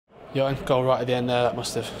Yoann, goal right at the end there, that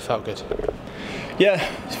must have felt good. Yeah,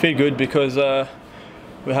 it feels good because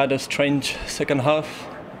we had a strange second half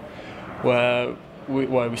where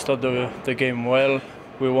we started the game well,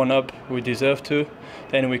 we won up, we deserved to,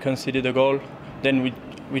 then we conceded a goal, then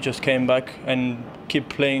we just came back and keep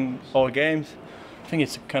playing our games. I think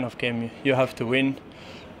it's a kind of game you have to win,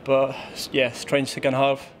 but yeah, strange second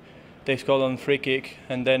half. They scored on free kick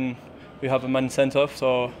and then we have a man sent off,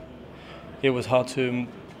 so it was hard to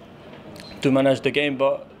manage the game,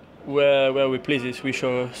 but where we're pleased is we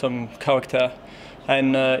show some character,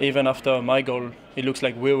 and even after my goal it looks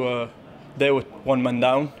like they were one man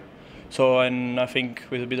down, so and I think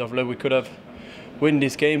with a bit of luck we could have win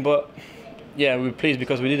this game, but yeah, we're pleased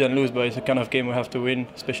because we didn't lose, but it's a kind of game we have to win,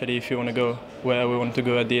 especially if you want to go where we want to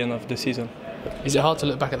go at the end of the season. Is it hard to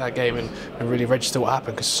look back at that game and really register what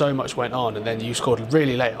happened, because so much went on and then you scored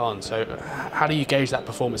really late on, so how do you gauge that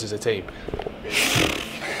performance as a team?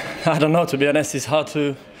 I don't know, to be honest. It's hard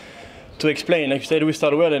to explain. Like you said, we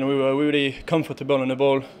started well and we were really comfortable on the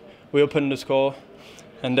ball. We opened the score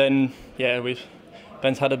and then, yeah,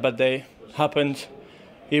 Ben's had a bad day. Happened.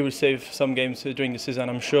 He will save some games during the season,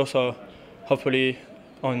 I'm sure, so hopefully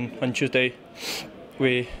on Tuesday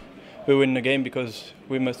we win the game, because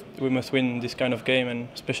we must win this kind of game, and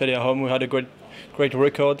especially at home. We had a great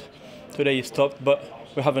record. Today it stopped, but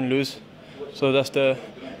we haven't lost, so that's the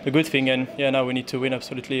good thing. And yeah, now we need to win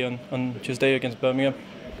absolutely on Tuesday against Birmingham.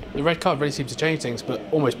 The red card really seemed to change things, but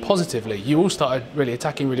almost positively. You all started really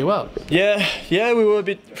attacking really well. Yeah, we were a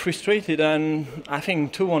bit frustrated, and I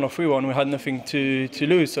think 2-1 or 3-1 we had nothing to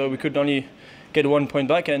lose, so we could only get 1 point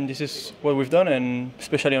back, and this is what we've done. And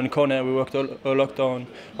especially on corner, we worked a lot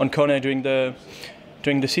on corner during the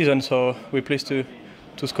season, so we're pleased to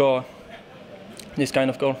score this kind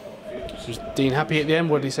of goal. Was Dean happy at the end?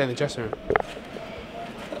 What did he say in the dressing room?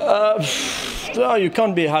 No, you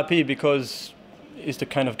can't be happy because it's the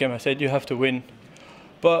kind of game I said you have to win.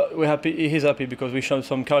 But we're happy. He's happy because we showed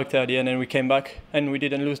some character at the end and we came back and we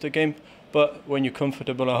didn't lose the game. But when you're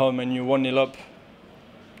comfortable at home and you're 1-0 up,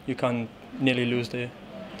 you can't nearly lose the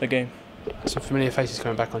game. Some familiar faces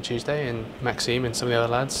coming back on Tuesday, and Maxime and some of the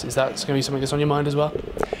other lads. Is that going to be something that's on your mind as well?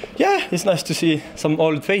 Yeah, it's nice to see some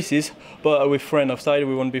old faces, but we're friends offside.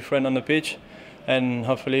 We won't be friends on the pitch, and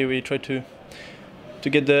hopefully we try to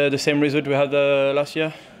get the same result we had last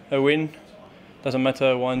year, a win. Doesn't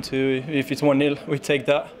matter 1-2. If it's 1-0, we take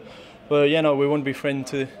that. But yeah, no, we won't be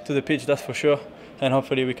friends to the pitch, that's for sure. And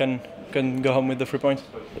hopefully we can go home with the 3 points.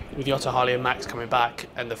 With Jota, Harley and Max coming back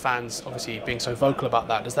and the fans obviously being so vocal about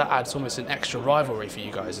that, does that add almost an extra rivalry for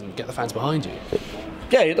you guys and get the fans behind you?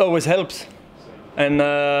 Yeah, it always helps. And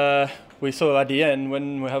we saw at the end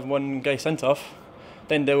when we have one guy sent off,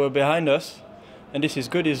 then they were behind us. And this is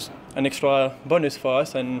good, is an extra bonus for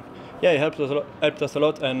us. And yeah, it helped us a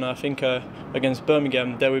lot. And I think against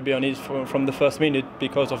Birmingham, they will be on it from the first minute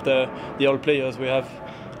because of the old players we have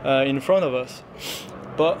in front of us.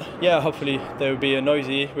 But yeah, hopefully there will be a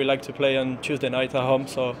noisy. We like to play on Tuesday night at home,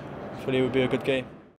 so hopefully it will be a good game.